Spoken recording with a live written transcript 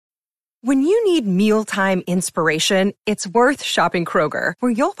When you need mealtime inspiration, it's worth shopping Kroger,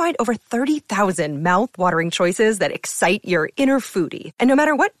 where you'll find over 30,000 mouth-watering choices that excite your inner foodie. And no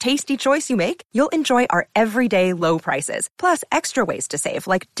matter what tasty choice you make, you'll enjoy our everyday low prices, plus extra ways to save,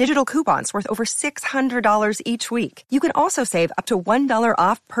 like digital coupons worth over $600 each week. You can also save up to $1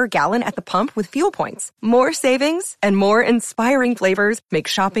 off per gallon at the pump with fuel points. More savings and more inspiring flavors make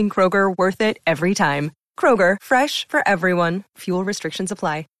shopping Kroger worth it every time. Kroger, fresh for everyone. Fuel restrictions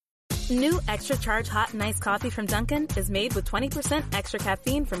apply. New Extra Charge Hot and Iced Coffee from Dunkin' is made with 20% extra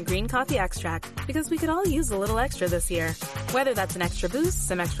caffeine from green coffee extract, because we could all use a little extra this year. Whether that's an extra boost,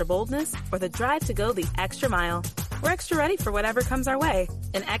 some extra boldness, or the drive to go the extra mile, we're extra ready for whatever comes our way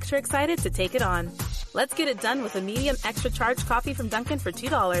and extra excited to take it on. Let's get it done with a medium extra charged coffee from Dunkin' for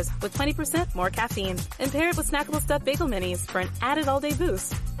 $2 with 20% more caffeine. And pair it with snackable stuffed bagel minis for an added all-day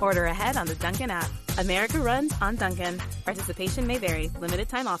boost. Order ahead on the Dunkin' app. America runs on Dunkin'. Participation may vary. Limited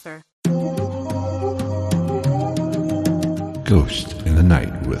time offer. Ghost in the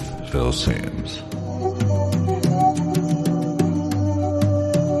Night with Phil Sams.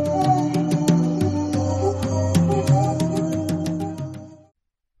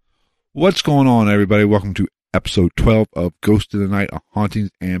 What's going on, everybody? Welcome to episode 12 of Ghost in the Night, a hauntings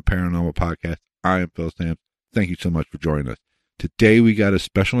and paranormal podcast. I am Phil Sams. Thank you so much for joining us. Today we got a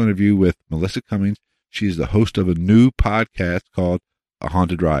special interview with Melissa Cummings. She is the host of a new podcast called A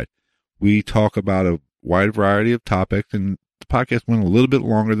Haunted Ride. We talk about a wide variety of topics, and the podcast went a little bit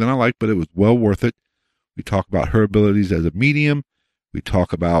longer than I liked, but it was well worth it. We talk about her abilities as a medium. We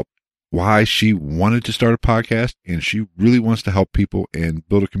talk about why she wanted to start a podcast, and she really wants to help people and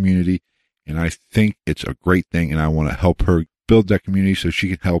build a community. And I think it's a great thing, and I want to help her build that community so she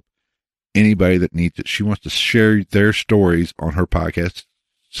can help anybody that needs it. She wants to share their stories on her podcast,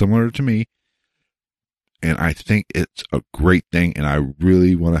 similar to me. And I think it's a great thing, and I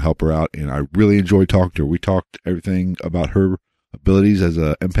really want to help her out, and I really enjoy talking to her. We talked everything about her abilities as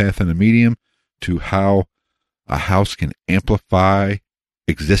an empath and a medium, to how a house can amplify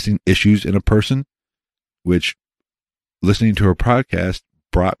existing issues in a person, which, listening to her podcast,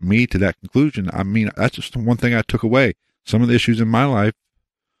 brought me to that conclusion. I mean, that's just one thing I took away. Some of the issues in my life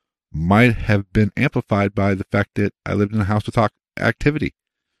might have been amplified by the fact that I lived in a house with activity.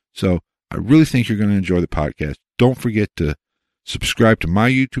 So I really think you're going to enjoy the podcast. Don't forget to subscribe to my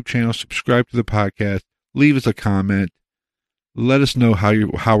YouTube channel, subscribe to the podcast, leave us a comment. Let us know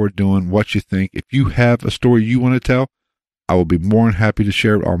how we're doing, what you think. If you have a story you want to tell, I will be more than happy to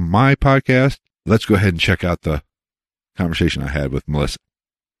share it on my podcast. Let's go ahead and check out the conversation I had with Melissa.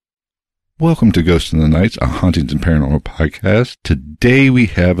 Welcome to Ghosts in the Nights, a hauntings and paranormal podcast. Today we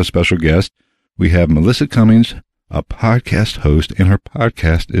have a special guest. We have Melissa Cummings, a podcast host, and her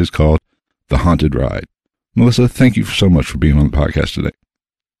podcast is called The Haunted Ride. Melissa, thank you so much for being on the podcast today.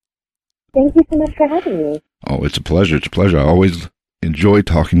 Thank you so much for having me. Oh, it's a pleasure. It's a pleasure. I always enjoy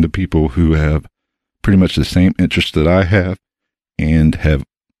talking to people who have pretty much the same interests that I have and have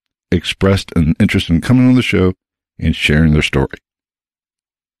expressed an interest in coming on the show and sharing their story.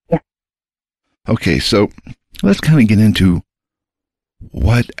 Yeah. Okay, so let's kind of get into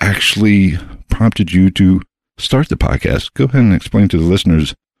what actually prompted you to start the podcast. Go ahead and explain to the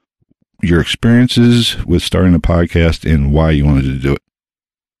listeners your experiences with starting a podcast and why you wanted to do it.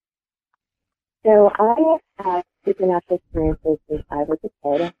 So I had supernatural experiences since I was a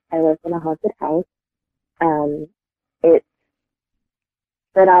kid. I lived in a haunted house. It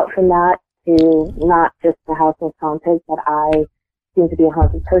spread out from that to not just the house was haunted, but I seem to be a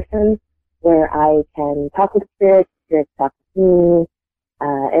haunted person where I can talk with spirits talk with me.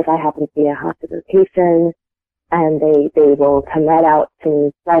 If I happen to be a haunted location, and they will come right out to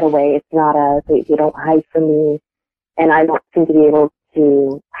me right away. It's not they don't hide from me, and I don't seem to be able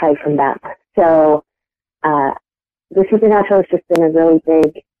to hide from them. So, the supernatural has just been a really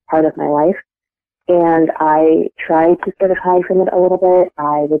big part of my life, and I tried to sort of hide from it a little bit.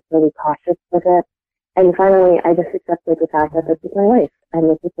 I was really cautious with it, and finally I just accepted the fact that this is my life, and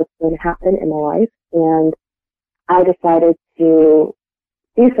this is what's going to happen in my life, and I decided to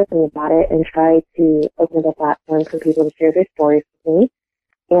do something about it and try to open up a platform for people to share their stories with me.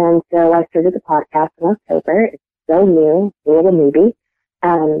 And so I started the podcast in October. It's so new, a little newbie,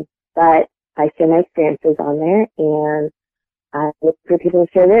 but I share my experiences on there, and I look for people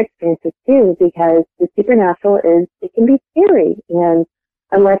to share their experiences too, because the supernatural it can be scary, and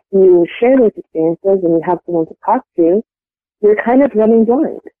unless you share those experiences and you have someone to talk to, you're kind of running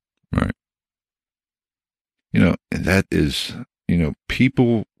blind. Right. That is,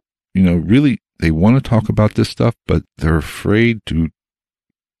 people, really, they want to talk about this stuff, but they're afraid to,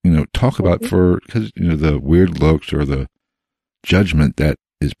 talk about because, the weird looks or the judgment that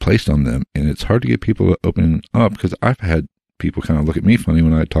is placed on them, and it's hard to get people to open up, because I've had people kind of look at me funny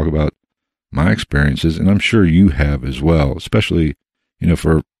when I talk about my experiences, and I'm sure you have as well, especially,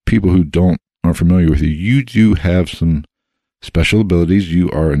 for people who aren't familiar with you. You do have some special abilities. You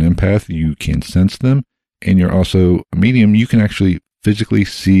are an empath. You can sense them, and you're also a medium. You can actually physically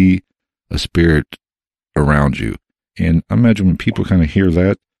see a spirit around you. And I imagine when people kind of hear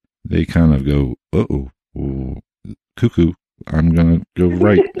that, they kind of go, uh-oh, cuckoo, I'm going to go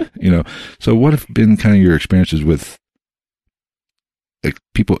right, So what have been kind of your experiences with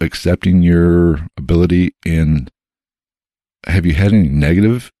people accepting your ability, and have you had any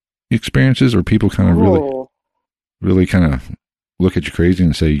negative experiences, or people kind of really kind of look at you crazy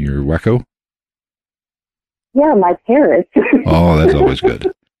and say you're wacko? Yeah, my parents. Oh, that's always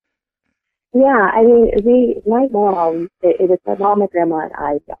good. Yeah, I mean, my mom, it was my mom, my grandma, and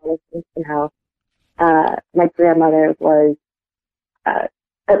I always in the house. My grandmother was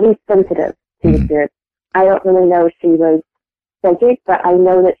at least sensitive to the spirits. I don't really know if she was psychic, but I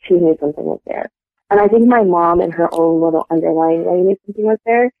know that she knew something was there. And I think my mom, in her own little underlying way, knew something was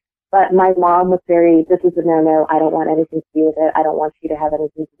there. But my mom was this is a no-no. I don't want anything to do with it. I don't want you to have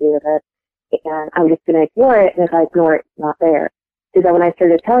anything to do with it. And I'm just going to ignore it. And if I ignore it, it's not there. So then when I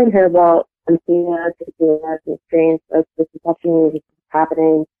started telling her, well, I'm seeing this experience, this is touching me, this is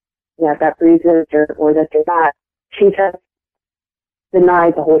happening, I've got bruises or this or that, she just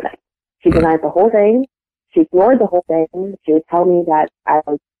denied the whole thing. She denied the whole thing. She ignored the whole thing. She would tell me that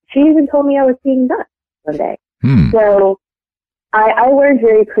she even told me I was being nuts one day. So I learned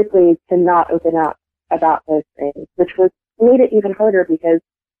very quickly to not open up about those things, which made it even harder because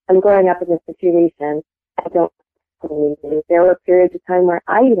I'm growing up in this situation. I don't believe. There were periods of time where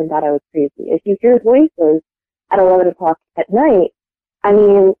I even thought I was crazy. If you hear voices at 11 o'clock at night, I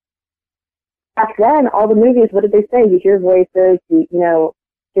mean, back then, all the movies, what did they say? You hear voices,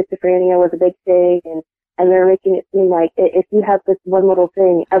 schizophrenia was a big thing, and they're making it seem like if you have this one little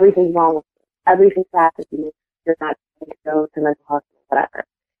thing, everything's wrong with you. Everything's bad with you. You're not going to go to mental hospital, whatever.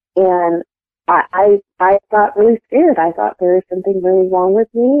 And I got really scared. I thought there was something really wrong with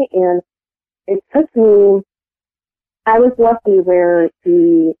me, and it took me, I was lucky where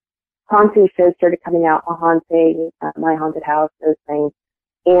the haunting shows started coming out, A Haunting, My Haunted House, those things,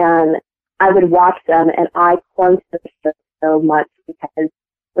 and I would watch them, and I clung to the show so much because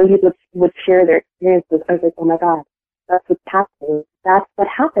when people would share their experiences, I was like, oh my God, that's what's happening. That's what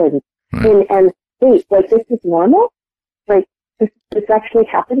happens. Right. And wait, like, this is normal? Like, this actually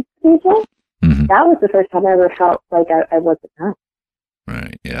happens to people? Mm-hmm. That was the first time I ever felt like I wasn't nuts.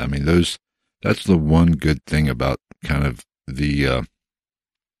 Right. Yeah. I mean, that's the one good thing about kind of the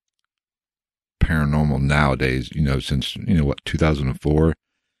paranormal nowadays, since, 2004,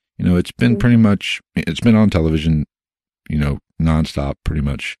 it's been pretty much, it's been on television, nonstop pretty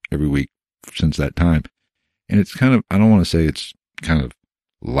much every week since that time. And it's kind of, I don't want to say it's kind of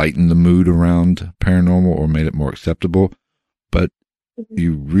lightened the mood around paranormal or made it more acceptable, but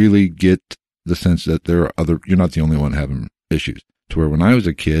you really get the sense that there are you're not the only one having issues. To where when I was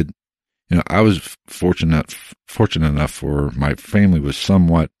a kid, I was fortunate enough for my family was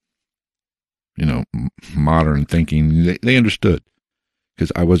somewhat, modern thinking. They understood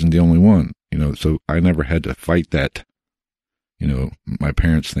because I wasn't the only one, so I never had to fight that, my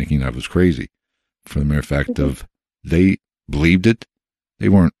parents thinking I was crazy for the mere fact of they believed it. They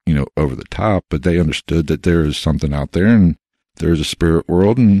weren't, over the top, but they understood that there is something out there and there's a spirit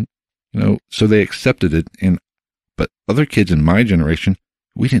world, and, so they accepted it. But other kids in my generation,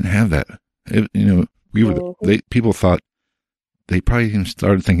 we didn't have that. People thought, they probably even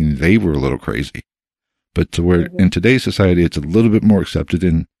started thinking they were a little crazy. But to where in today's society, it's a little bit more accepted,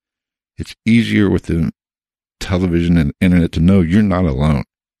 and it's easier with the television and internet to know you're not alone.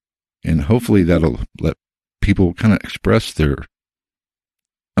 And hopefully that'll let people kind of express their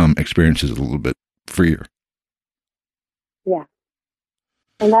experiences a little bit freer. Yeah.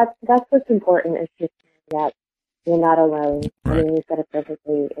 And that's what's important, is just that you're not alone. Right. I mean, you said it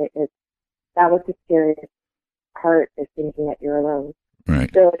perfectly. That was the scariest part, is thinking that you're alone.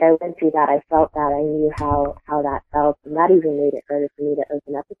 Right. So I went through that. I felt that. I knew how that felt, and that even made it harder for me to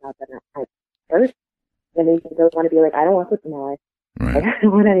open up about that at first. And then you don't want to be like, I don't want this in my life. Right. Like, I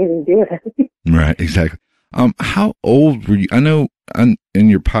don't want anything to do with it. Right. Exactly. How old were you? I know in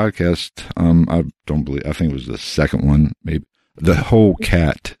your podcast, I think it was the second one, maybe, the whole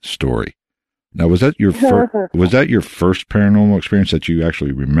cat story. Now, was that your first paranormal experience that you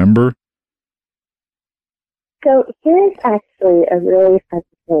actually remember? So here's actually a really fun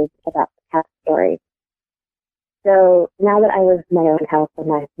thing about the cat story. So now that I live in my own house, and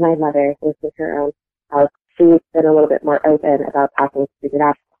my mother lives in her own house, she's been a little bit more open about talking to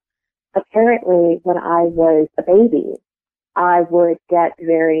supernatural. Apparently, when I was a baby, I would get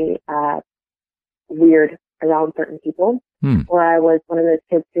very weird around certain people, or I was one of those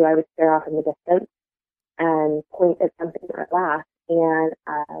kids who I would stare off in the distance and point at something or laugh. And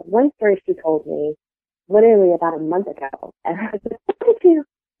one story she told me literally about a month ago, and I was like,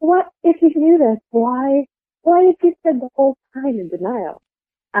 what if you knew this? Why did you spend the whole time in denial?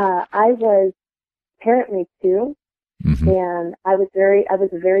 I was apparently 2, and I was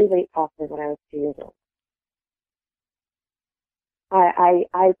a very late talker when I was 2 years old.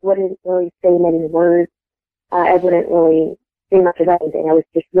 I wouldn't really say many words. I wouldn't really say much of anything. I was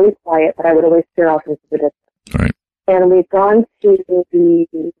just really quiet, but I would always stare off into the distance. Right. And we've gone to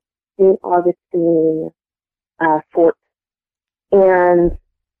the St. Augustine fort, and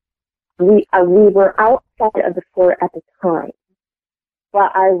we were outside of the fort at the time,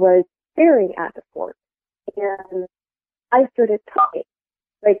 but I was staring at the fort, and I started talking,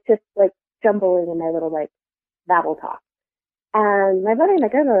 just jumbling in my little babble talk. And my mother and my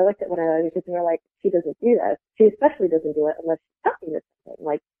grandmother looked at one another because they were like, she doesn't do this. She especially doesn't do it unless she's talking to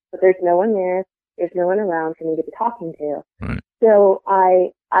someone. But there's no one there. There's no one around for me to be talking to. Right. So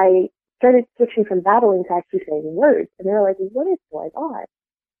I started switching from babbling to actually saying words. And they were like, what is going on?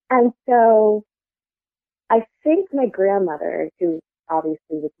 And so I think my grandmother, who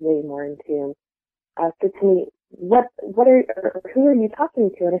obviously was way more in tune, said to me, who are you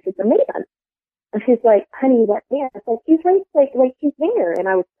talking to? And I said, the man. And she's like, honey, that man. I said, he's right, he's there. And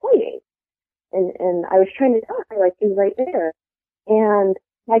I was pointing. And I was trying to tell her, he's right there. And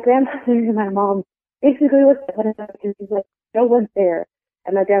my grandmother and my mom basically looked at one another and she's like, no one's there.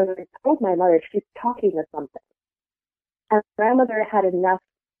 And my grandmother told my mother she's talking to something. And my grandmother had enough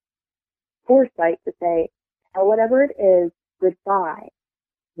foresight to say, tell whatever it is, goodbye.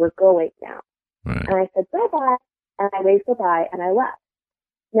 We're going now. Right. And I said, bye-bye. And I waved goodbye and I left.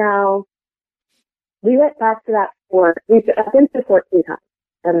 Now, we went back to that fort. I've been to the fort 3 times.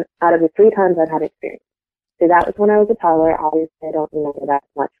 And out of the 3 times I've had experience. So that was when I was a toddler. Obviously, I don't remember that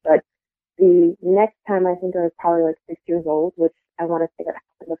much. But the next time, I think I was probably 6 years old, which I want to say that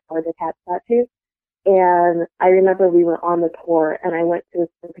happened before the cat statue. And I remember we were on the tour, and I went to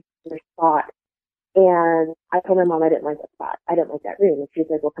a particular spot. And I told my mom I didn't like that spot. I didn't like that room. And she's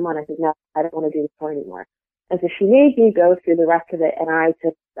like, well, come on. I said, no, I don't want to do the tour anymore. And so she made me go through the rest of it, and I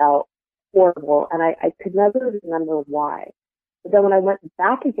just felt horrible. And I could never remember why. But then when I went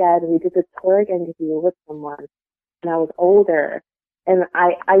back again, we did the tour again because we were with someone, and I was older, and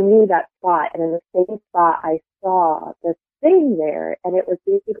I knew that spot, and in the same spot I saw this thing there, and it was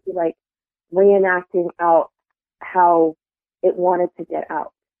basically reenacting out how it wanted to get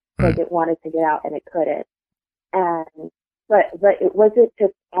out. It wanted to get out and it couldn't. But it wasn't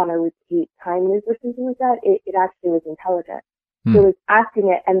just on a repeat time loop or something like that. It actually was intelligent. It was asking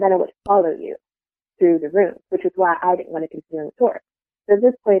it, and then it would follow you through the room, which is why I didn't want to continue the tour. So at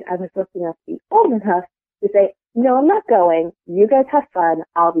this point, I was looking enough to be old enough to say, no, I'm not going. You guys have fun.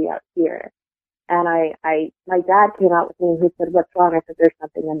 I'll be out here. And my dad came out with me and he said, what's wrong? I said, there's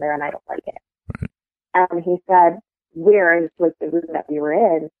something in there and I don't like it. Right. And he said, where is the room that we were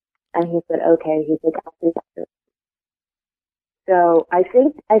in? And he said, okay. He said, I'll see that. So I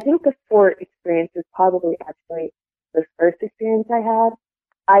think the fort experience is probably actually the first experience I had.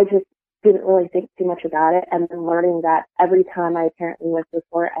 I just didn't really think too much about it. And then learning that every time I apparently went to the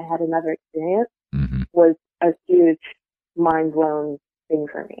fort, I had another experience was a huge mind-blown thing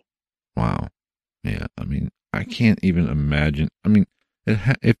for me. Wow. Yeah. I mean, I can't even imagine. I mean,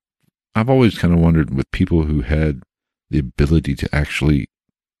 if I've always kind of wondered with people who had the ability to actually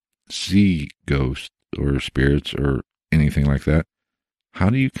see ghosts or spirits or anything like that, how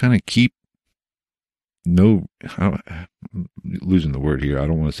do you kind of keep losing the word here. I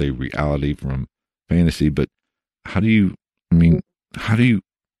don't want to say reality from fantasy, but how do you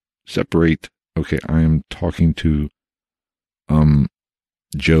separate, okay, I am talking to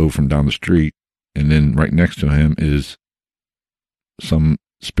Joe from down the street, and then right next to him is some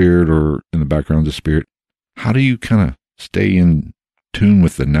spirit, or in the background is a spirit. How do you kind of stay in tune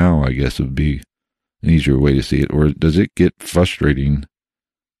with the now, I guess would be an easier way to see it? Or does it get frustrating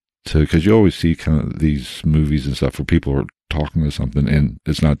because you always see kind of these movies and stuff where people are talking to something and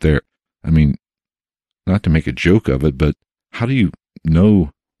it's not there. I mean, not to make a joke of it, but how do you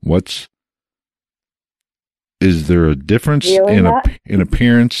know is there a difference in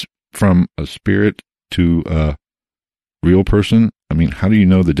appearance from a spirit to a real person? I mean, how do you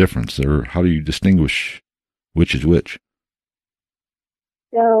know the difference, or how do you distinguish which is which?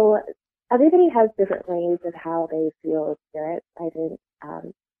 So everybody has different ways of how they feel spirits. I think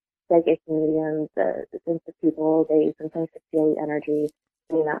psychic mediums, the sense of people, they sometimes feel the energy,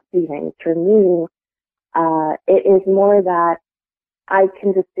 may not see things. For me, it is more that I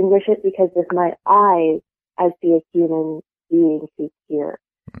can distinguish it because with my eyes, I see a human being who's here.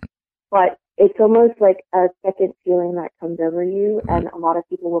 But it's almost like a second feeling that comes over you, and a lot of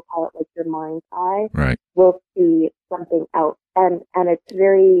people will call it like your mind's eye. Right. Will see something else, and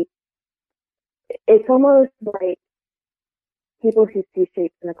it's almost like people who see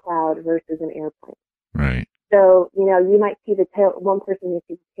shapes in a cloud versus an airplane. Right. So, you might see the tail, one person may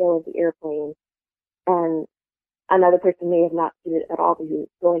see the tail of the airplane, and another person may have not seen it at all because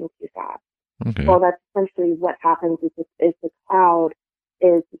it's going too fast. Okay. Well, that's essentially what happens is the cloud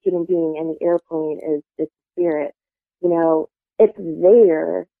is the human being and the airplane is the spirit. It's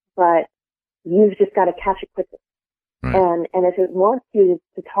there, but you've just got to catch it quickly. Right. And if it wants you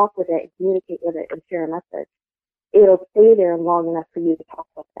to talk with it and communicate with it and share a message, it'll stay there long enough for you to talk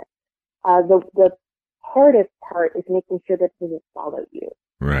with it. The hardest part is making sure that it doesn't follow you.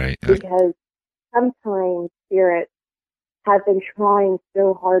 Right. Because sometimes spirits have been trying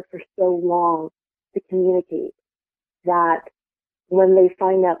so hard for so long to communicate that when they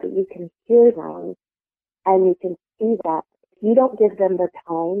find out that you can hear them and you can see that, if you don't give them the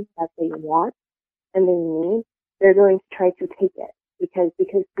time that they want and they need, they're going to try to take it because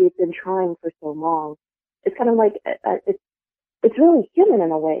they've been trying for so long. It's kind of like, it's really human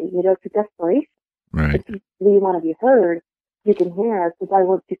in a way, it's a desperation. Right. If you want to be heard, you can hear us, but I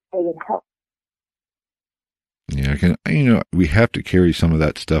want to stay and help. Yeah, we have to carry some of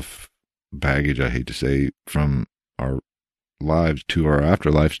that stuff, baggage, I hate to say, from our lives to our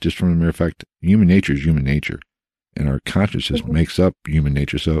afterlives, just from the mere fact human nature is human nature, and our consciousness makes up human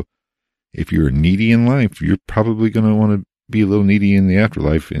nature. So if you're needy in life, you're probably going to want to be a little needy in the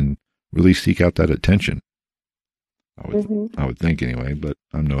afterlife and really seek out that attention. I would think anyway, but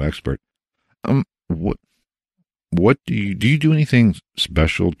I'm no expert. What do you do anything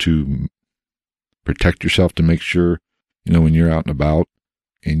special to protect yourself to make sure, when you're out and about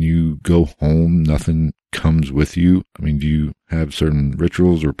and you go home, nothing comes with you? I mean, do you have certain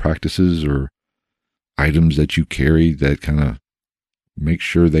rituals or practices or items that you carry that kind of make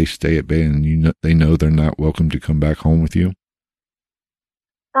sure they stay at bay and they know they're not welcome to come back home with you?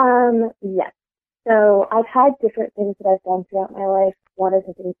 Yes. So I've had different things that I've done throughout my life. One of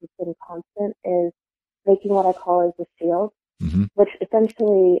the things that's been constant is making what I call as a shield, which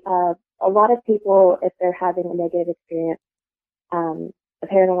essentially, a lot of people, if they're having a negative experience, a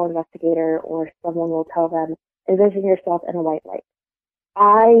paranormal investigator or someone will tell them, envision yourself in a white light.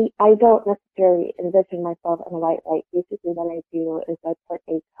 I don't necessarily envision myself in a white light. Basically what I do is I put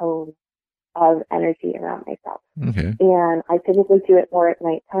a cone of energy around myself. Okay. And I typically do it more at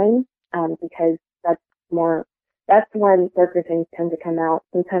nighttime, because that's when darker things tend to come out.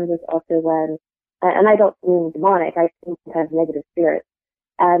 Sometimes it's also when, and I don't mean demonic, I think sometimes negative spirits.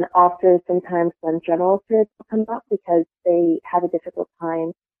 And also sometimes when general spirits will come up because they have a difficult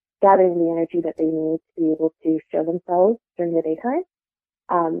time gathering the energy that they need to be able to show themselves during the daytime.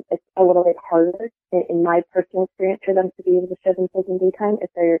 It's a little bit harder in my personal experience for them to be able to show themselves in daytime.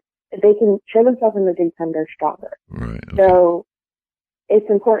 If they can show themselves in the daytime, they're stronger. Right. Okay. So it's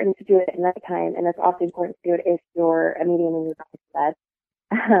important to do it at nighttime, and it's also important to do it if you're a medium and you're not in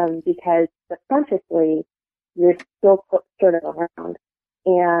bed, because subconsciously you're still sort of around,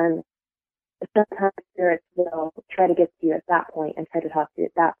 and sometimes spirits will try to get to you at that point and try to talk to you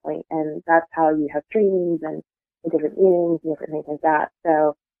at that point, and that's how you have dreams and different meanings and different things like that.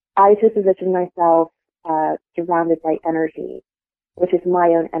 So I just position myself surrounded by energy, which is my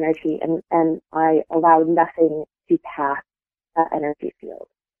own energy, and I allow nothing to pass that energy field.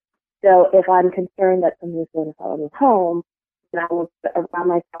 So if I'm concerned that someone's going to follow me home, then I will around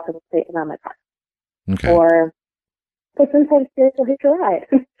myself and say around my car. Okay. But sometimes spirits will hitch a ride.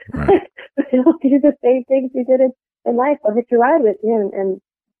 Right. They'll do the same things you did in life. They'll hitch a ride with you and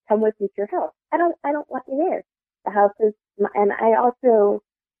come with you to your house. I don't want you there. The house is, and I also,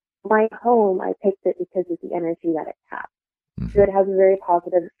 my home, I picked it because of the energy that it has. So it has a very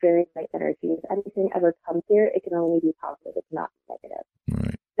positive, very light energy. If anything ever comes here, it can only be positive. It's not negative.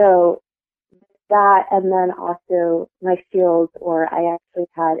 Right. So that, and then also my shields, or I actually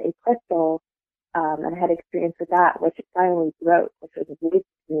had a crystal, and I had experience with that, which it finally broke, which was amazing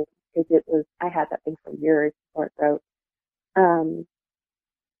to me because I had that thing for years before it broke.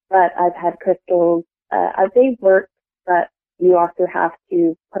 But I've had crystals, they work, but you also have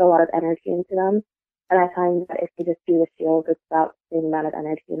to put a lot of energy into them. And I find that if you just do the shield, it's about the same amount of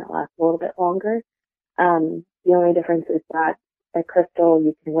energy and it lasts a little bit longer. The only difference is that a crystal,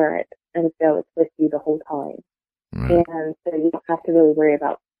 you can wear it, and so it's with you the whole time. Right. And so you don't have to really worry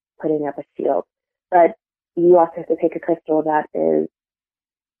about putting up a shield. But you also have to pick a crystal that is,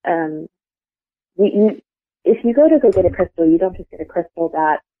 if you go get a crystal, you don't just get a crystal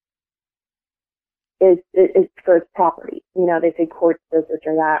that is for its property. You know, they say quartz does this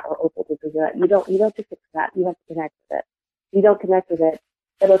or that, or opal does this or that. You don't just fix that. You have to connect with it. If you don't connect with it,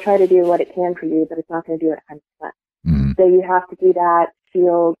 it'll try to do what it can for you, but it's not going to do it 100%. Mm-hmm. So you have to do that,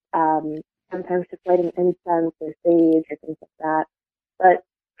 shield, sometimes just lighting incense or sage or things like that. But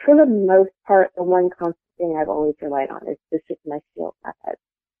for the most part, the one constant thing I've always relied on is just my shield method.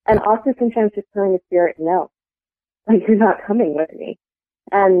 And also sometimes just telling the spirit, no, like you're not coming with me.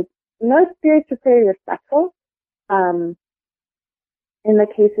 And most spirits are pretty respectful. In the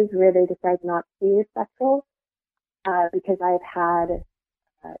cases where they decide not to be respectful, because I've had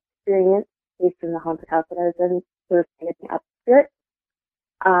experience based in the haunted house that I was in, sort of picking up spirits.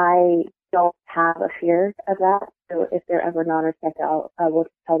 I don't have a fear of that. So if they're ever non-respectful, I will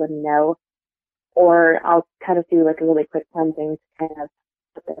just tell them no. Or I'll kind of do like a really quick cleansing to kind of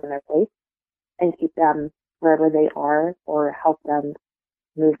put them in their place and keep them wherever they are, or help them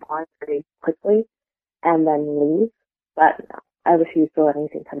move on pretty quickly and then leave. But no, I refuse to let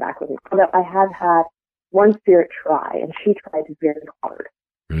anything come back with me. Although I have had one spirit try, and she tried very hard.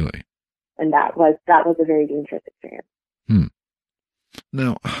 Really? And that was a very dangerous experience.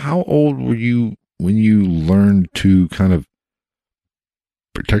 Now, how old were you when you learned to kind of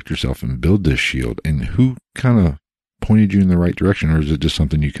protect yourself and build this shield? And who kind of pointed you in the right direction, or is it just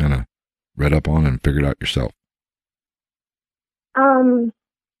something you kind of read up on and figured out yourself?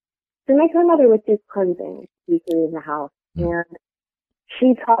 So my grandmother would do cleansing usually in the house, and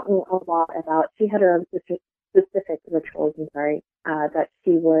she taught me a lot about, she had her own specific rituals, that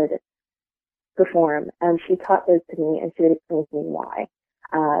she would perform, and she taught those to me, and she would explain to me why.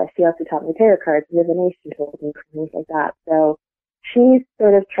 She also taught me tarot cards, divination tools, and things like that. So she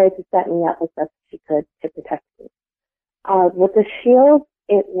sort of tried to set me up as best she could to protect me. With the shield,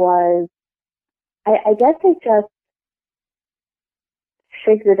 it was, I guess I just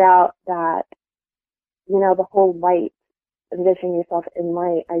figured out that, you know, the whole light, envisioning yourself in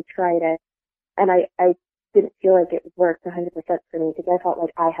light, I tried it, and I didn't feel like it worked 100% for me, because I felt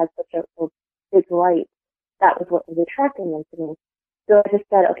like I had such a big light. That was what was attracting them to me. So I just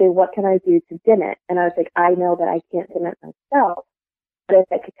said, okay, what can I do to dim it? And I was like, I know that I can't dim it myself, but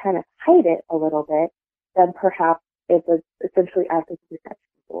if I could kind of hide it a little bit, then perhaps it was essentially act as a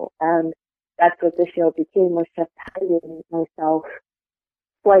protection tool. And that's what the shield became, was just hiding myself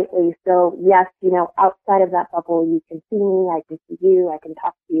slightly. So yes, you know, outside of that bubble, you can see me, I can see you, I can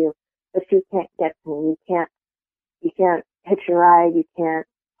talk to you, but you can't get to me. You can't hit your ride, you can't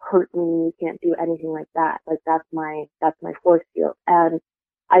hurt me, you can't do anything like that. Like that's my force field. And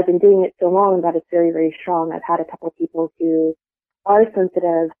I've been doing it so long that it's very, very strong. I've had a couple of people who are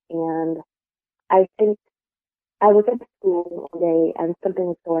sensitive, and I think I was at school one day and something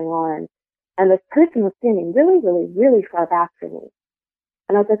was going on, and this person was standing really, really, really far back from me.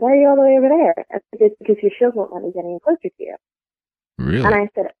 And I was like, why are you all the way over there? And it's because your shield won't let me get any closer to you. Really? And I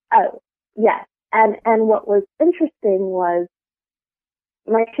said, oh, yes. And what was interesting was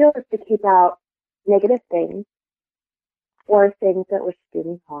my shield was to keep out negative things, or things that were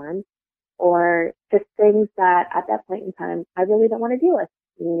doing harm, or just things that at that point in time I really don't want to deal with,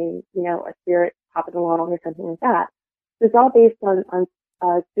 meaning, you know, a spirit popping along or something like that. It's all based on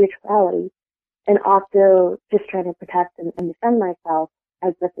spirituality, and also just trying to protect and defend myself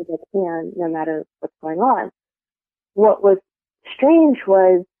as best as I can, no matter what's going on. What was strange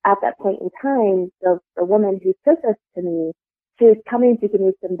was, at that point in time, the woman who said this to me, she was coming to give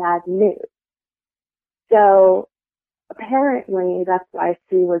me some bad news. So apparently that's why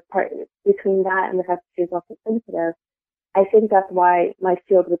she was between that and the fact that she was also sensitive. I think that's why my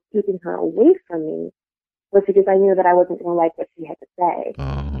shield was keeping her away from me, was because I knew that I wasn't going to like what she had to say.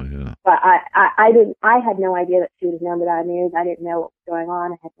 Oh, yeah. But I had no idea that she would have known the bad news. I didn't know what was going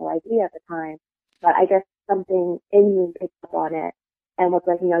on. I had no idea at the time. But I guess something in me picked up on it and was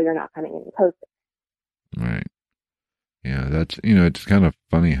like, no, you're not coming any closer. Right. Yeah, that's, you know, it's kind of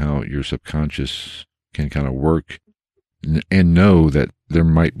funny how your subconscious can kind of work and know that there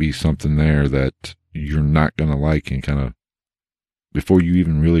might be something there that you're not going to like, and kind of, before you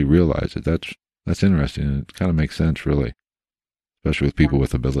even really realize it. That's interesting, and it kind of makes sense, really, especially with people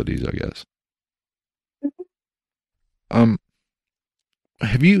with abilities, I guess.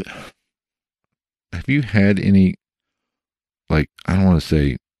 Have you had any, like, I don't want to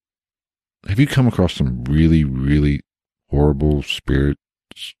say, have you come across some really, really horrible spirits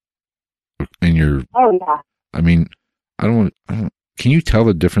in your? Oh yeah. I mean, can you tell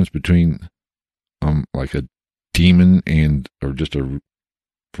the difference between like a demon or just a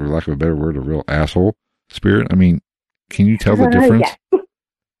for lack of a better word, a real asshole spirit? I mean, can you tell the difference? Yes.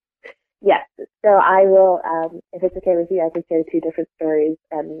 Yes. So I will, if it's okay with you, I can share two different stories,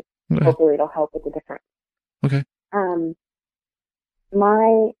 and hopefully it'll help with the difference. Okay.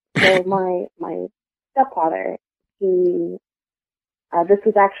 My stepfather, this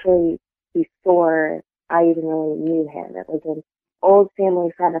was actually before I even really knew him. It was an old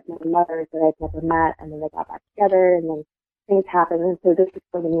family friend of my mother's that I'd never met, and then they got back together, and then things happened, and so this was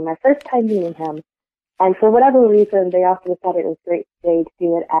going to be my first time meeting him. And for whatever reason, they also decided it was a great day to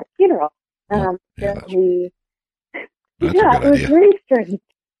do it at a funeral. It was very strange.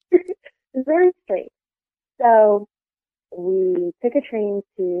 It was very strange. So we took a train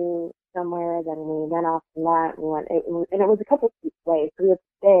to somewhere, then we went off from that, and it was a couple of weeks away, so we had to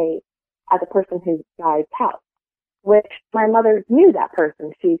stay at the person who died's house, which my mother knew that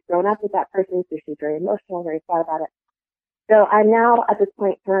person. She's grown up with that person, so she's very emotional, very sad about it. So I'm now at this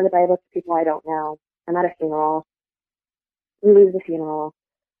point surrounded by a bunch of people I don't know. I'm at a funeral. We leave the funeral,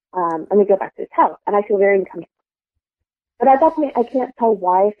 and we go back to his house, and I feel very uncomfortable. But at that point, I can't tell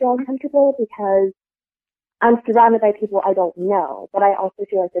why I feel uncomfortable, because I'm surrounded by people I don't know, but I also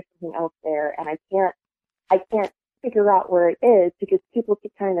feel like there's something else there, and I can't figure out where it is, because people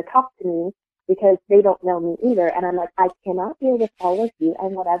keep trying to talk to me because they don't know me either, and I'm like, I cannot deal with all of you,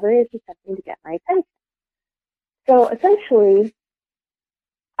 and whatever is attempting to get my attention. So essentially,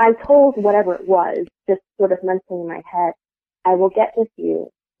 I told whatever it was, just sort of mentally in my head, I will get with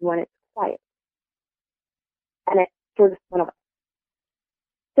you when it's quiet. And it sort of went away.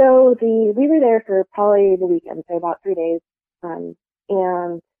 So we were there for probably the weekend, so about 3 days. And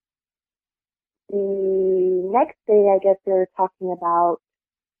the next day, I guess they were talking about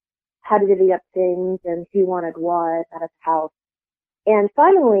how to divvy up things and who wanted what at his house. And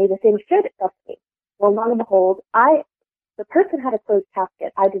finally, the thing showed itself to me. Well, lo and behold, the person had a closed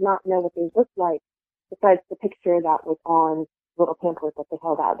casket. I did not know what they looked like, besides the picture that was on little pamphlet that they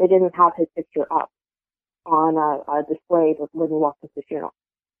held out. They didn't have his picture up on a display when we walked into the funeral.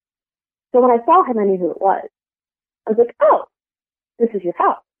 So when I saw him, I knew who it was. I was like, oh, this is your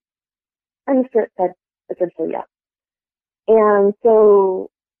house. And the spirit said, essentially, yes. And so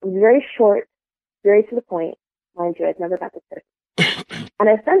it was very short, very to the point. Mind you, I've never met this person.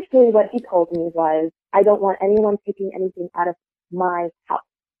 And essentially what he told me was, I don't want anyone taking anything out of my house.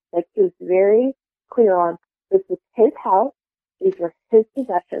 Like, he was very clear on, this was his house, these were his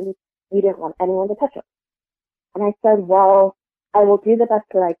possessions, he didn't want anyone to touch them. And I said, well, I will do the best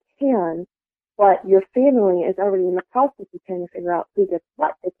that I can, but your family is already in the process of trying to figure out who gets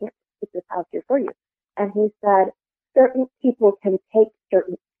what. They can't put this house here for you. And he said, certain people can take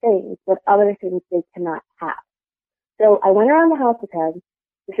certain things, but other things they cannot have. So I went around the house with him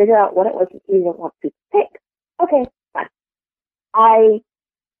to figure out what it was that he didn't want people to take. Okay, fine. I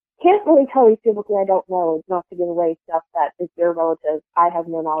can't really tell these people who I don't know not to give away stuff that is their relatives, I have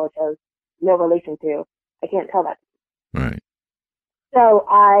no knowledge of, no relation to. I can't tell that. Right. So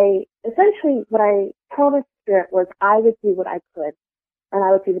essentially what I promised Spirit was I would do what I could, and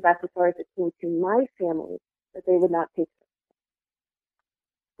I would do the best as far as it came to my family, that they would not take it.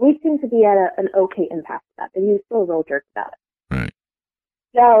 We seem to be at an okay impasse with that, but he was still a real jerk about it. Right.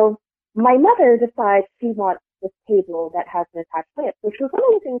 So my mother decides she wants this table that has an attached lamp, which was one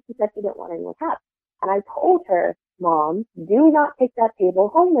of the things she said she didn't want anyone to have. And I told her, Mom, do not take that table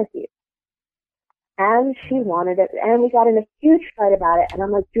home with you. And she wanted it, and we got in a huge fight about it, and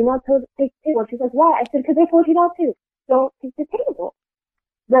I'm like, do not take the table. And she's like, why? I said, because I told you not to. Don't take the table.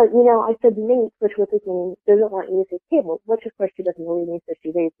 But, I said, Nate, which was his name, doesn't want you to take the table, which of course she doesn't believe me, so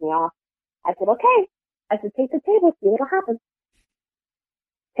she raised me off. I said, okay. I said, take the table, see what'll happen.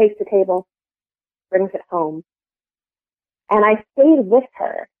 Takes the table, brings it home. And I stayed with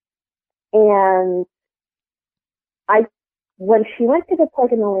her, and when she went to go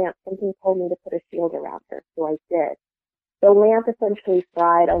plug in the lamp, something told me to put a shield around her, so I did. The lamp essentially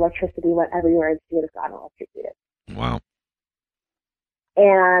fried, electricity went everywhere, and she would have gotten electrocuted. Wow.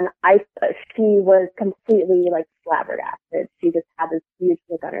 And she was completely flabbergasted. She just had this huge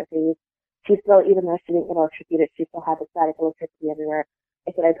look on her face. She still, even though she didn't get electrocuted, she still had the static electricity everywhere.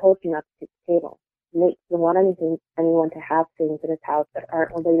 I said, I told you not to take the table. Nate doesn't want anyone to have things in his house that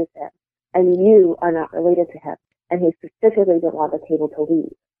aren't related to him. And you are not related to him. And he specifically didn't want the table to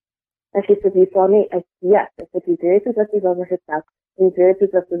leave. And she said, you saw Nate? I said, yes. I said, he's very possessive over his stuff. And he's very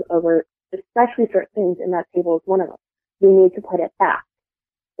possessive over especially certain things, and that table is one of them. You need to put it back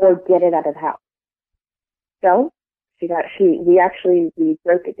or get it out of the house. So we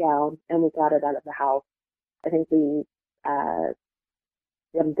broke it down and we got it out of the house. I think we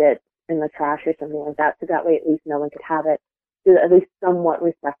dumped it in the trash or something like that, so that way at least no one could have it. to at least somewhat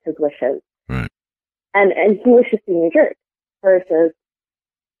respect his wishes. Right. And he was just being a jerk. Versus,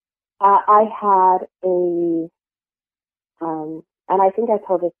 I had and I think I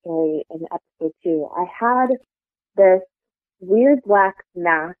told this story in episode 2. I had this weird black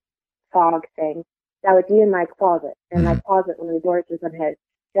mass fog thing that would be in my closet, when the doors was unhinged.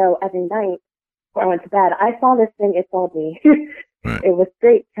 So every night before I went to bed, I saw this thing, it followed me. Right. It was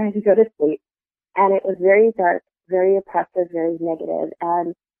great trying to go to sleep. And it was very dark, very oppressive, very negative.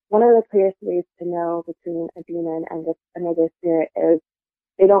 And one of the clearest ways to know between a demon and just a negative spirit is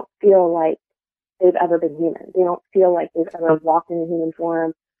they don't feel like they've ever been human. They don't feel like they've ever walked in a human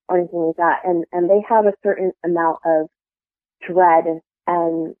form or anything like that. And they have a certain amount of dread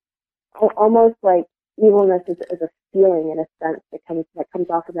and almost like evilness is a feeling in a sense that comes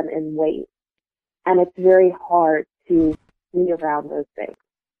off of them in waves. And it's very hard to be around those things.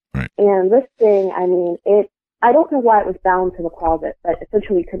 Right. And this thing, I mean, I don't know why it was bound to the closet, but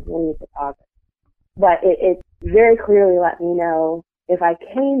essentially couldn't leave the closet. But it very clearly let me know if I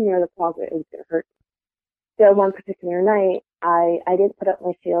came near the closet, it was going to hurt me. So one particular night, I didn't put up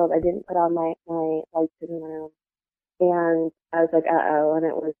my shield. I didn't put on my lights in the room. And I was like, uh-oh. And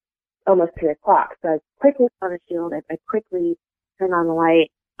it was almost 3 o'clock. So I quickly put on a shield. I quickly turned on the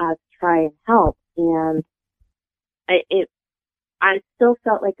light to try and help. And I still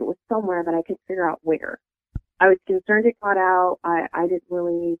felt like it was somewhere, but I couldn't figure out where. I was concerned it got out. I didn't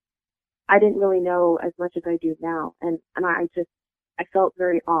really know as much as I do now. And I felt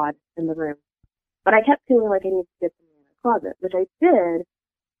very odd in the room. But I kept feeling like I needed to get something in the closet, which I did.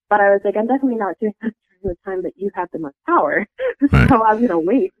 But I was like, I'm definitely not doing that during the time that you have the most power. Right. So I was going to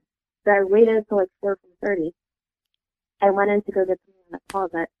wait. So I waited until like 4:30. I went in to go get something in the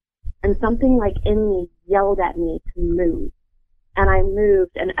closet. And something like in me yelled at me to move. And I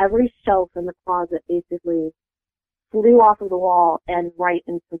moved, and every shelf in the closet basically flew off of the wall and right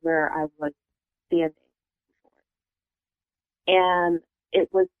into where I was standing before. And it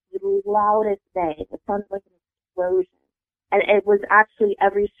was the loudest bang. It sounded like an explosion. And it was actually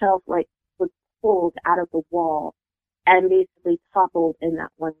every shelf like was pulled out of the wall and basically toppled in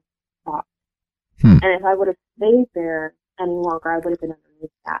that one spot. And if I would have stayed there any longer, I would have been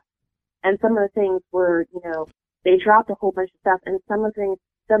underneath that. And some of the things were, they dropped a whole bunch of stuff, and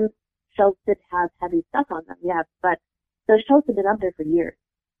some shelves did have heavy stuff on them, yes, but those shelves had been up there for years.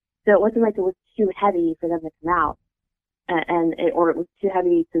 So it wasn't like it was too heavy for them to come out, or it was too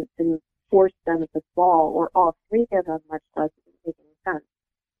heavy to force them to fall, or all 3 of them, much less. It didn't make any sense.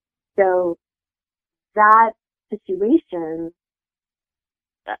 So that situation,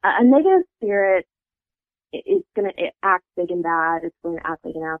 a negative spirit is going to act big and bad. It's going to act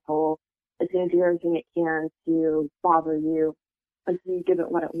like an asshole. It's going to do everything it can to bother you until you give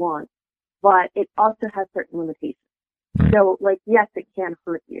it what it wants. But it also has certain limitations. Right. So, yes, it can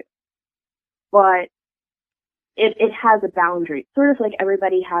hurt you. But it has a boundary. Sort of like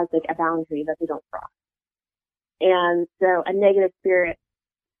everybody has, a boundary that they don't cross. And so a negative spirit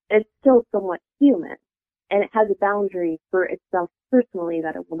is still somewhat human. And it has a boundary for itself personally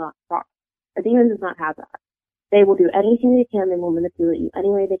that it will not cross. A demon does not have that. They will do anything they can. They will manipulate you any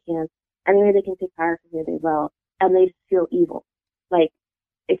way they can. Any way they can take power from you, they will. And they just feel evil.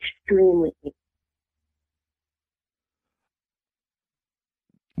 Extremely evil.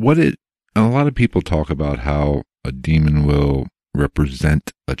 A lot of people talk about how a demon will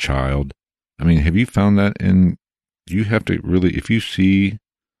represent a child. I mean, have you found that do you have to really, if you see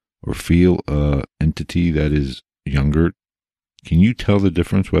or feel a entity that is younger, can you tell the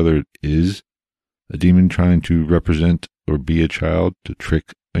difference whether it is a demon trying to represent or be a child to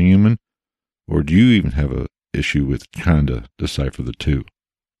trick a human? Or do you even have a issue with trying to decipher the two?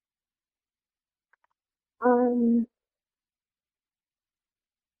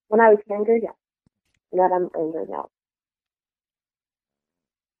 When I was younger, yes. That I'm older now.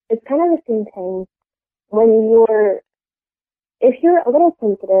 It's kind of the same thing. If you're a little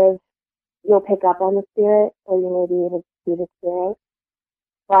sensitive, you'll pick up on the spirit, or you may be able to see the spirit.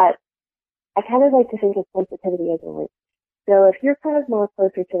 But I kind of like to think of sensitivity as a range. So if you're kind of more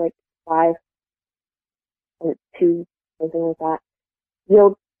closer to 5 or 2, something like that,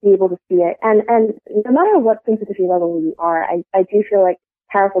 you'll be able to see it. And no matter what sensitivity level you are, I do feel like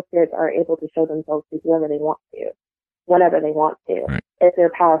powerful spirits are able to show themselves to whoever they want to, whenever they want to, right, if they're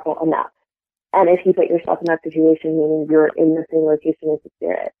powerful enough. And if you put yourself in that situation, meaning you're in the same location as the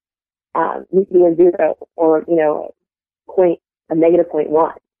spirit, you can be a 0 or, a negative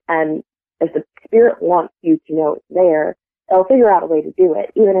 0.1. And if the spirit wants you to know it's there, they'll figure out a way to do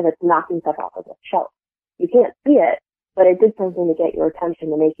it, even if it's knocking stuff off of the shelf. You can't see it, but it did something to get your attention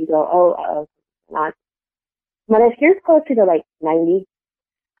to make you go, not. when it hears closer to like 90,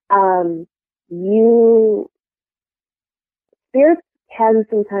 spirits can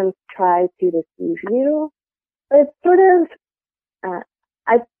sometimes try to deceive you, but it's sort of,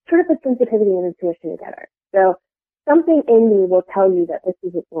 I sort of put sensitivity and intuition together. So something in me will tell you that this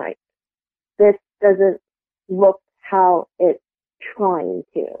isn't right. This doesn't look how it's trying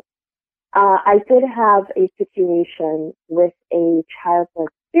to. I did have a situation with a childless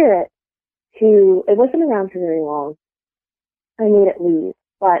spirit who, it wasn't around for very long. I made it leave,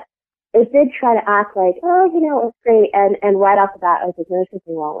 but it did try to act like, oh, you know, it's great. And right off the bat, I was like, there's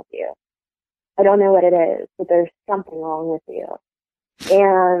something wrong with you. I don't know what it is, but there's something wrong with you.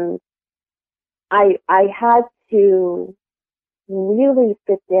 And I had to really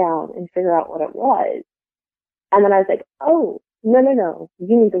sit down and figure out what it was. And then I was like, oh, no,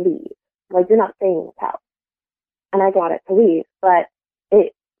 you need to leave. Like, you're not staying in this house. And I got it to leave. But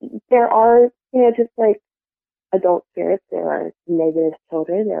there are, you know, just like adult spirits, there are negative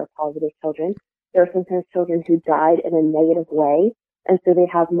children, there are positive children. There are sometimes children who died in a negative way, and so they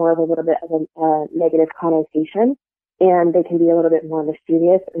have more of a little bit of a negative connotation, and they can be a little bit more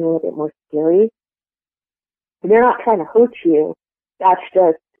mischievous and a little bit more scary. They're not trying to hurt you. That's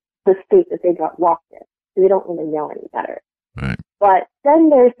just the state that they got locked in. So they don't really know any better. Right. But then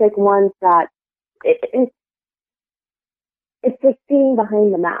there's like ones that it's like seeing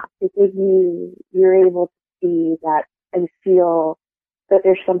behind the mask. It's like you're able to see that and feel that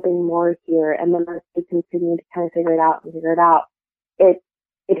there's something more here, and then as you continue to kind of figure it out, it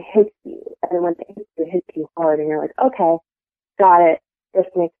hits you. And then when it hits you hard, and you're like, okay, got it. This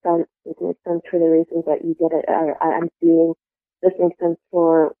makes sense. This makes sense for the reasons that you get it. I'm seeing. This makes sense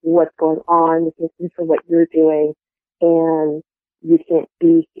for what's going on. This makes sense for what you're doing, and you can't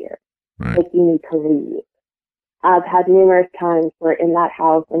be here. Right. Like, you need to leave. I've had numerous times where in that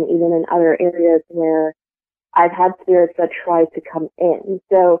house and even in other areas where I've had spirits that tried to come in.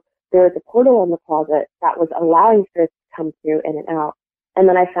 So there was a portal in the closet that was allowing spirits to come through in and out. And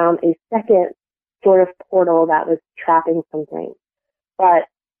then I found a second sort of portal that was trapping something. But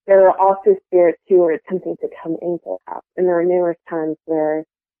there are also spirits who were attempting to come into the house. And there were numerous times where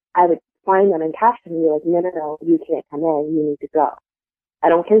I would find them and catch them and be like, no, you can't come in. You need to go. I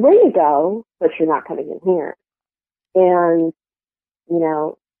don't care where you go, but you're not coming in here. And, you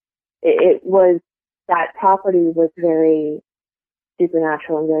know, it was, that property was very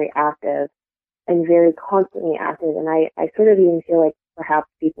supernatural and very active and very constantly active. And I sort of even feel like perhaps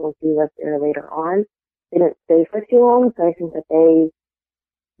people who lived there later on didn't stay for too long. So I think that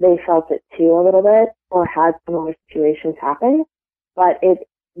they felt it too a little bit or had similar situations happen. But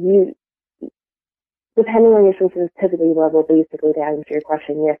depending on your sensitivity level, basically to answer your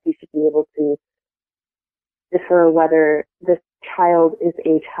question, yes, you should be able to defer whether this child is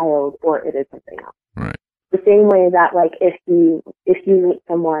a child or it is something else. Right. The same way that, like, if you meet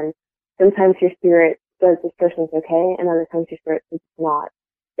someone, sometimes your spirit says this person's okay, and other times your spirit says it's not.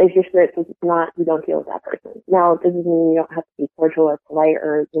 If your spirit says it's not, you don't deal with that person. Now, it doesn't mean you don't have to be cordial or polite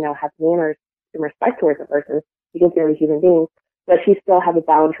or, you know, have manners and respect towards the person because they're a human being, but you still have a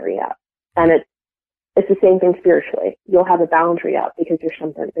boundary up. And it's the same thing spiritually. You'll have a boundary up because there's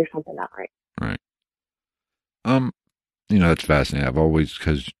something not right. Right. You know, that's fascinating. I've always,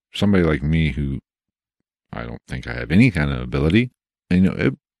 because somebody like me who I don't think I have any kind of ability, and, you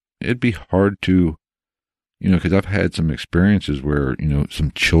know, it'd be hard to, you know, because I've had some experiences where, you know,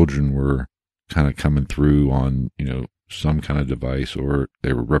 some children were kind of coming through on, you know, some kind of device, or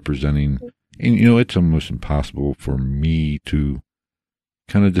they were representing, and, you know, it's almost impossible for me to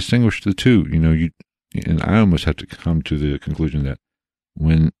kind of distinguish the two, you know, and I almost have to come to the conclusion that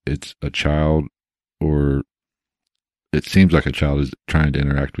when it's a child, or it seems like a child is trying to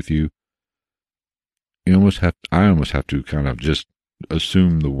interact with you, I almost have to kind of just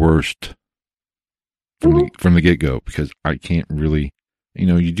assume the worst from the get-go, because I can't really, you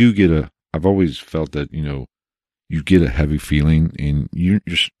know, you do get I've always felt that, you know, you get a heavy feeling, and your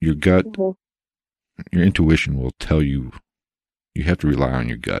gut, your intuition will tell you, you have to rely on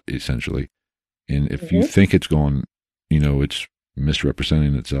your gut, essentially. And if you think it's going, you know, it's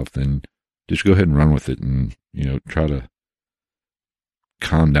misrepresenting itself, then just go ahead and run with it, and, you know, try to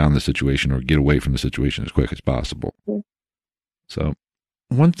calm down the situation or get away from the situation as quick as possible. So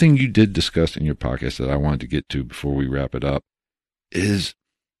one thing you did discuss in your podcast that I wanted to get to before we wrap it up is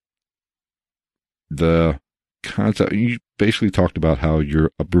the concept. You basically talked about how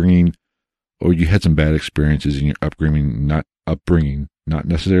your upbringing, or you had some bad experiences in your upbringing, not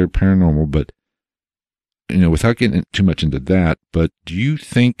necessarily paranormal, but, you know, without getting too much into that, but do you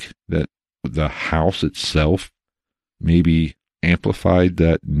think that the house itself maybe amplified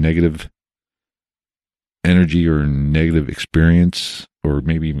that negative energy or negative experience, or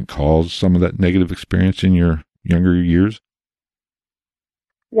maybe even cause some of that negative experience in your younger years?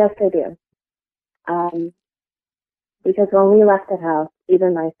 Yes, I do. Because when we left the house,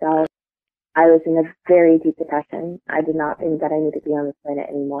 even myself, I was in a very deep depression. I did not think that I needed to be on this planet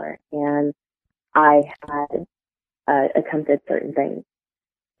anymore. And I had attempted certain things.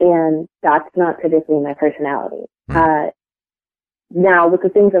 And that's not typically my personality. Now, with the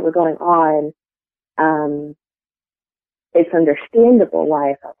things that were going on, it's understandable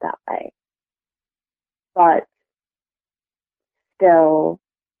why I felt that way. But still,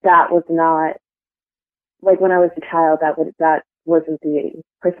 that was not, like when I was a child, that wasn't the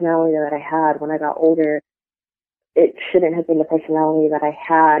personality that I had. When I got older, it shouldn't have been the personality that I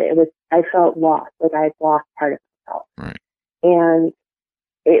had. I felt lost, like I had lost part of myself. Right. And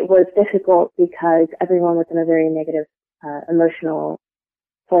it was difficult because everyone was in a very negative, emotional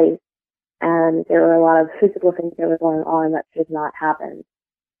place. And there were a lot of physical things that were going on that should not happen.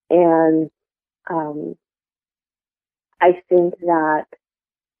 And I think that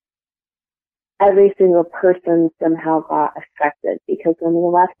every single person somehow got affected, because when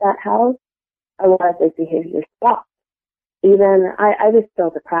we left that house, a lot of those behaviors stopped. Even I was still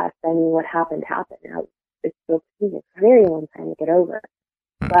depressed. I mean, what happened. It still took me a very long time to get over.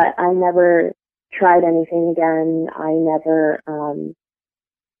 But I never tried anything again. I never,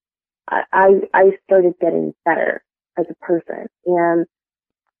 I started getting better as a person. And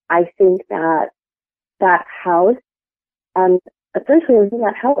I think that house, essentially I was in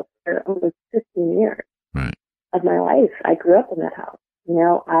that house for almost 15 years of my life. I grew up in that house. You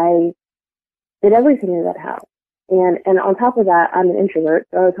know, I did everything in that house. And on top of that, I'm an introvert,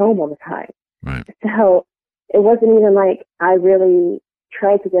 so I was home all the time. Right. So it wasn't even like I really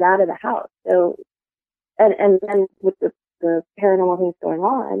tried to get out of the house. So, and then with the paranormal things going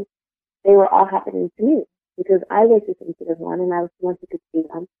on, they were all happening to me because I was the sensitive one, and I was the one who could see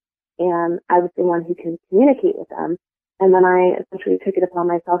them, and I was the one who could communicate with them. And then I essentially took it upon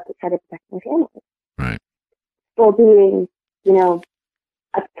myself to try to protect my family. Right. Still being, you know,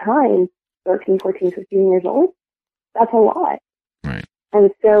 at the time, 13, 14, 15 years old, that's a lot. Right.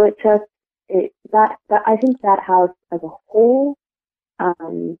 And so I think that house as a whole,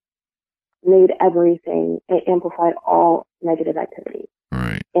 made everything, it amplified all negative activities.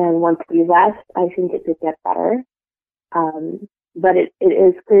 Right. And once we left, I think it did get better. But it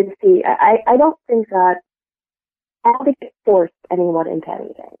is clear to see, I don't think it forced anyone into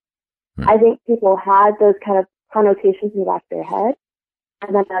anything. Right. I think people had those kind of connotations in the back of their head,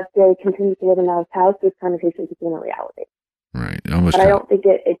 and then as they continued to live in that house, those connotations became a reality. Right. But I don't think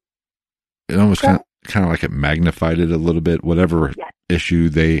it almost kind of like it magnified it a little bit, whatever issue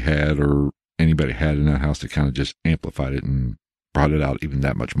they had or anybody had in that house, it kind of just amplified it and brought it out even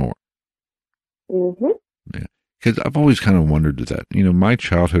that much more. Mm-hmm. Yeah. Because I've always kind of wondered that, you know, my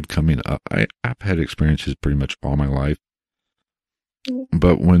childhood coming up, I've had experiences pretty much all my life. Mm-hmm.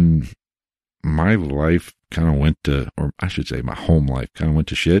 But when my life kind of went to, or I should say my home life kind of went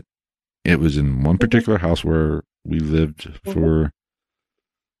to shit, it was in one particular house where we lived for,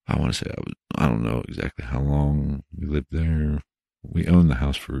 I want to say, I don't know exactly how long we lived there. We owned the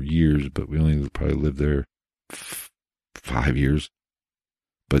house for years, but we only probably lived there 5 years.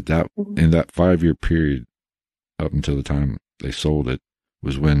 But in that 5-year period, up until the time they sold it,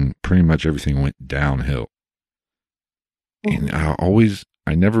 was when pretty much everything went downhill. And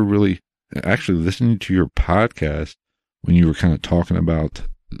I never really, actually listening to your podcast when you were kind of talking about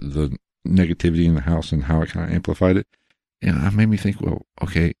the negativity in the house and how it kind of amplified it, and it made me think, well,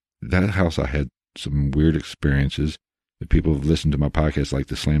 okay, that house, I had some weird experiences. If people have listened to my podcast, like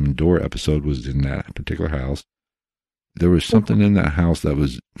the slamming door episode was in that particular house. There was something in that house that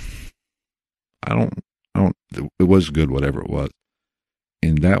was, it was good, whatever it was.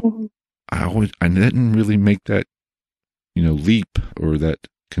 And that, I didn't really make that, you know, leap or that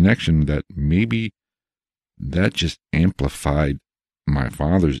connection that maybe that just amplified my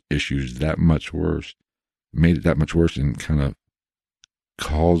father's issues that much worse, made it that much worse, and kind of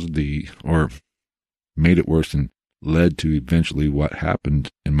made it worse and led to eventually what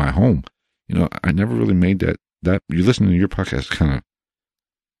happened in my home. You know, I never really made that you listening to your podcast kind of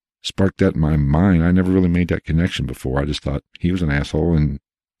sparked that in my mind. I never really made that connection before. I just thought he was an asshole and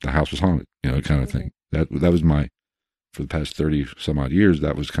the house was haunted, you know, kind of thing. That was for the past 30 some odd years,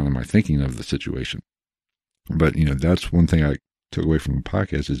 that was kind of my thinking of the situation. But, you know, that's one thing I took away from the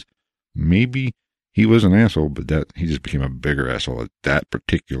podcast is maybe he was an asshole, but that he just became a bigger asshole at that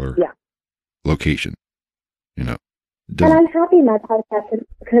particular location, you know. And I'm happy my podcast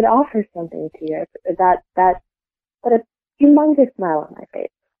could offer something to you. That put a humongous smile on my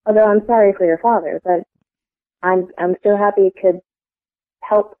face. Although I'm sorry for your father, but I'm so happy it could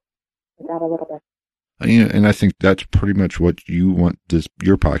help with that a little bit. And I think that's pretty much what you want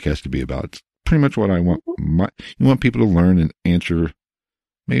your podcast to be about. It's pretty much what I want. You want people to learn and answer,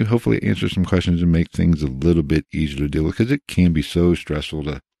 maybe hopefully answer some questions and make things a little bit easier to deal with, because it can be so stressful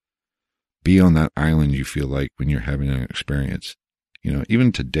to be on that island, you feel like, when you're having an experience.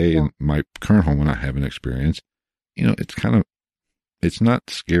 Even today in my current home, when I have an experience, it's not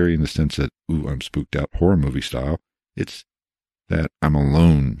scary in the sense that, ooh, I'm spooked out horror movie style. It's that I'm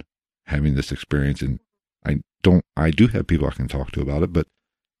alone having this experience, and I do have people I can talk to about it, but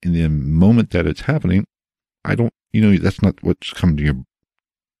in the moment that it's happening, I don't, that's not what's come to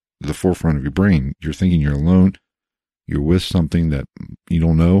the forefront of your brain. You're thinking you're alone. You're with something that you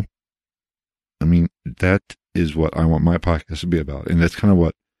don't know. I mean, that is what I want my podcast to be about. And that's kind of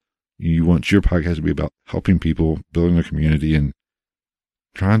what you want your podcast to be about, helping people, building a community, and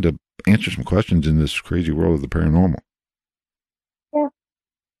trying to answer some questions in this crazy world of the paranormal. Yeah.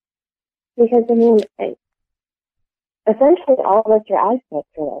 Because, essentially all of us are advocates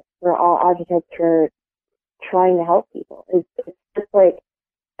for this. We're all advocates for trying to help people. It's just like,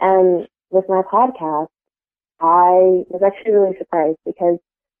 and with my podcast, I was actually really surprised because,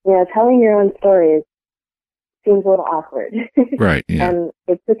 telling your own stories seems a little awkward. Right, yeah. And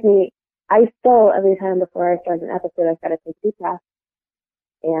it took me, every time before I start an episode, I've got to take deep breaths.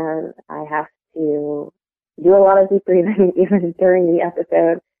 And I have to do a lot of deep breathing even during the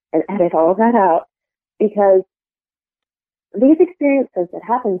episode and edit all of that out, because these experiences that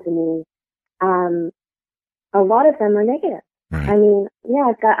happen to me, a lot of them are negative. Right.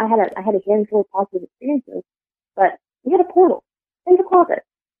 I had a handful of positive experiences, but we had a portal in the closet,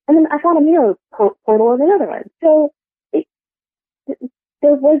 and then I found a mirror portal in another one. So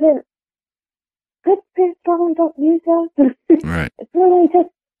there wasn't good spirits don't use those. Right. It's really just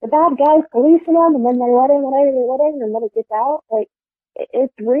the bad guys policing them, and then they let in whatever, and then it gets out. Like,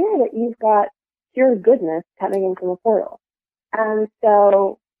 it's rare that you've got pure goodness coming in from a portal. And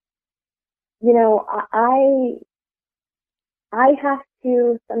so, I have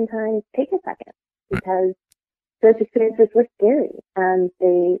to sometimes take a second, because those experiences were scary, and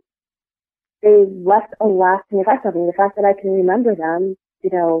they left a lasting effect on me. The fact that I can remember them,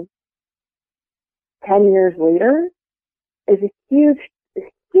 10 years later is a huge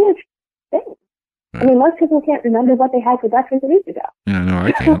thing. Right. I mean, most people can't remember what they had for breakfast a week ago. Yeah, no,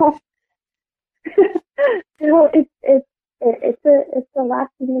 I can't. It's a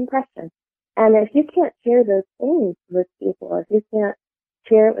lasting impression. And if you can't share those things with people, if you can't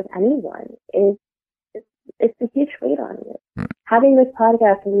share it with anyone, it's a huge weight on you. Right. Having this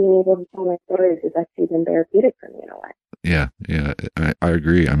podcast and being able to tell my stories has actually been therapeutic for me in a way. Yeah, I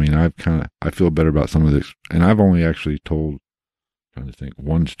agree. I mean, I feel better about some of this, and I've only actually told, trying to think,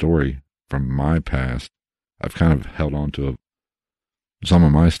 one story from my past. I've kind of held on to some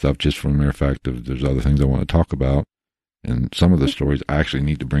of my stuff just from the mere fact of there's other things I want to talk about, and some of the stories I actually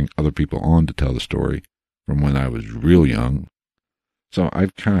need to bring other people on to tell the story from when I was real young. So I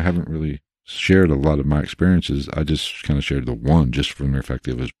kind of haven't really shared a lot of my experiences. I just kind of shared the one just from the mere fact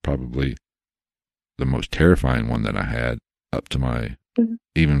it was probably the most terrifying one that I had up to my,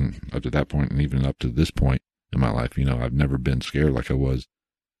 even up to that point and even up to this point in my life. I've never been scared like I was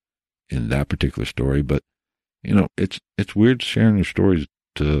in that particular story, but it's weird sharing your stories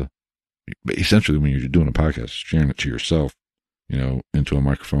to, essentially when you're doing a podcast, sharing it to yourself, into a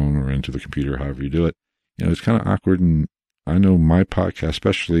microphone or into the computer, however you do it. It's kind of awkward. And I know my podcast,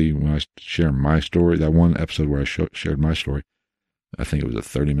 especially when I share my story, that one episode where I shared my story, I think it was a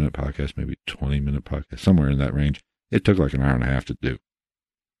 30-minute podcast, maybe 20-minute podcast, somewhere in that range. It took like an hour and a half to do,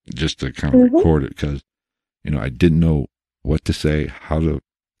 just to kind of record it, because, I didn't know what to say,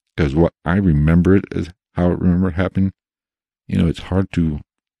 because what I remember it is how I remember it happened. It's hard to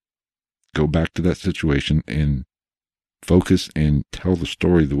go back to that situation and focus and tell the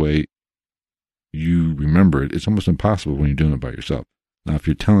story the way you remember it. It's almost impossible when you're doing it by yourself. Now, if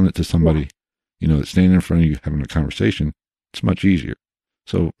you're telling it to somebody, that's standing in front of you having a conversation, it's much easier.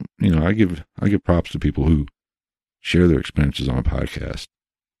 So, I give props to people who share their experiences on a podcast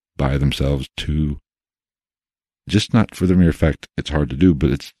by themselves, to just not for the mere fact it's hard to do, but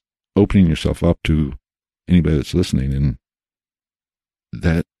it's opening yourself up to anybody that's listening. And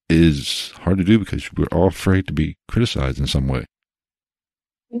that is hard to do because we're all afraid to be criticized in some way.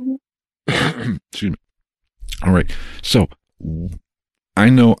 Excuse me. All right. So I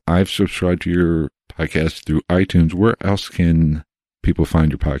know I've subscribed to your podcast through iTunes. Where else can people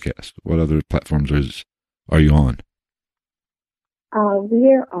find your podcast? What other platforms are you on?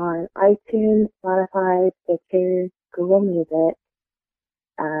 We are on iTunes, Spotify, Stitcher, Google Music,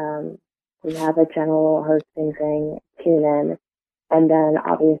 We have a general hosting thing, TuneIn, and then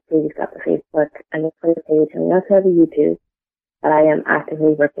obviously we've got the Facebook and the Twitter page, and we also have a YouTube that I am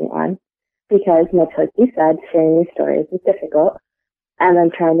actively working on because, much like you said, sharing your stories is difficult, and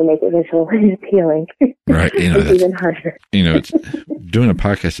then trying to make it visually appealing right? is even harder. It's doing a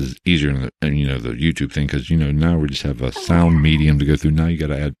podcast is easier than the YouTube thing because now we just have a sound medium to go through. Now you got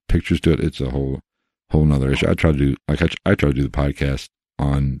to add pictures to it. It's a whole nother issue. I try to do the podcast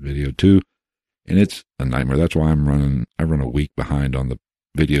on video too, and it's a nightmare. That's why I run a week behind on the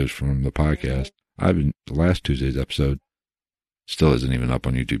videos from the podcast. The last Tuesday's episode still isn't even up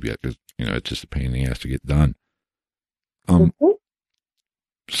on YouTube yet because it's just a pain in the ass to get done.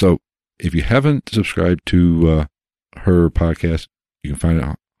 So if you haven't subscribed to her podcast, you can find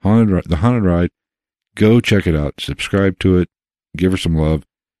it The Haunted Ride. Go check it out. Subscribe to it. Give her some love.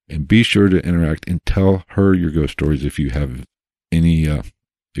 And be sure to interact and tell her your ghost stories if you have any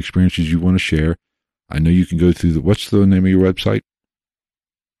experiences you want to share. I know you can go through what's the name of your website?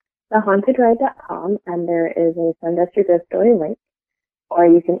 thehauntedride.com, and there is a Send Us Your Ghost Story link. Or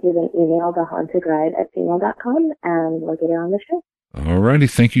you can even email thehauntedride@gmail.com, and we'll get it on the show. Alrighty.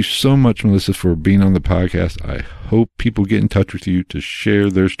 Thank you so much, Melissa, for being on the podcast. I hope people get in touch with you to share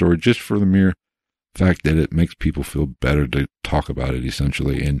their story just for the mere fact that it makes people feel better to talk about it,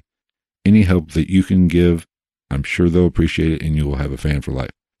 essentially. And any help that you can give, I'm sure they'll appreciate it, and you will have a fan for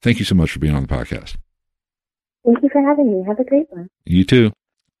life. Thank you so much for being on the podcast. Thank you for having me. Have a great one. You too.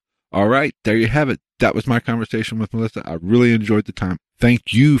 All right. There you have it. That was my conversation with Melissa. I really enjoyed the time.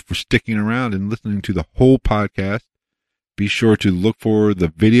 Thank you for sticking around and listening to the whole podcast. Be sure to look for the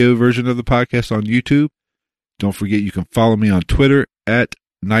video version of the podcast on YouTube. Don't forget you can follow me on Twitter at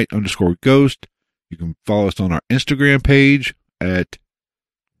 @night_ghost. You can follow us on our Instagram page at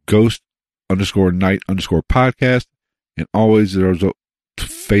ghost_night_podcast. And always there's a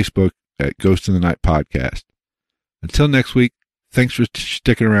Facebook at Ghost in the Night Podcast. Until next week, thanks for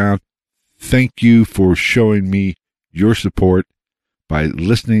sticking around. Thank you for showing me your support by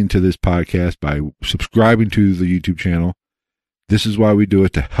listening to this podcast, by subscribing to the YouTube channel. This is why we do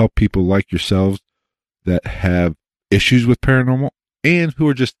it, to help people like yourselves that have issues with paranormal and who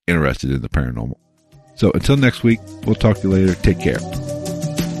are just interested in the paranormal. So until next week, we'll talk to you later. Take care.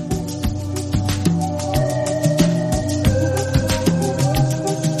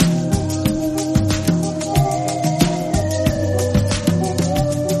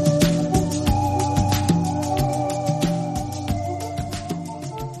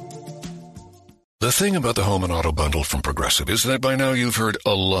 The thing about the Home and Auto Bundle from Progressive is that by now you've heard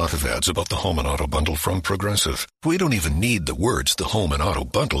a lot of ads about the Home and Auto Bundle from Progressive. We don't even need the words the Home and Auto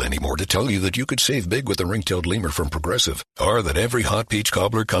Bundle anymore to tell you that you could save big with the ring-tailed lemur from Progressive, or that every hot peach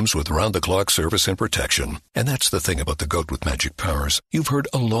cobbler comes with round-the-clock service and protection. And that's the thing about the goat with magic powers. You've heard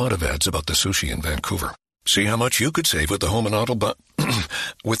a lot of ads about the sushi in Vancouver. See how much you could save with the Home and Auto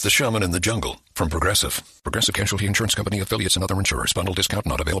with the Shaman in the Jungle from Progressive. Progressive Casualty Insurance Company, affiliates, and other insurers. Bundle discount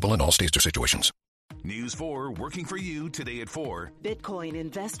not available in all states or situations. News 4 working for you today at 4. Bitcoin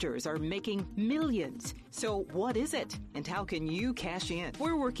investors are making millions. So what is it? And how can you cash in?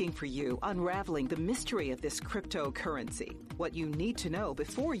 We're working for you, unraveling the mystery of this cryptocurrency. What you need to know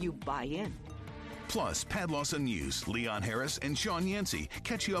before you buy in. Plus, Pat Lawson News, Leon Harris, and Sean Yancey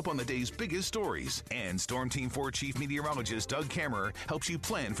catch you up on the day's biggest stories. And Storm Team 4 Chief Meteorologist Doug Kammerer helps you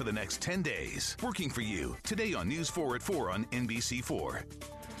plan for the next 10 days. Working for you today on News 4 at 4 on NBC4.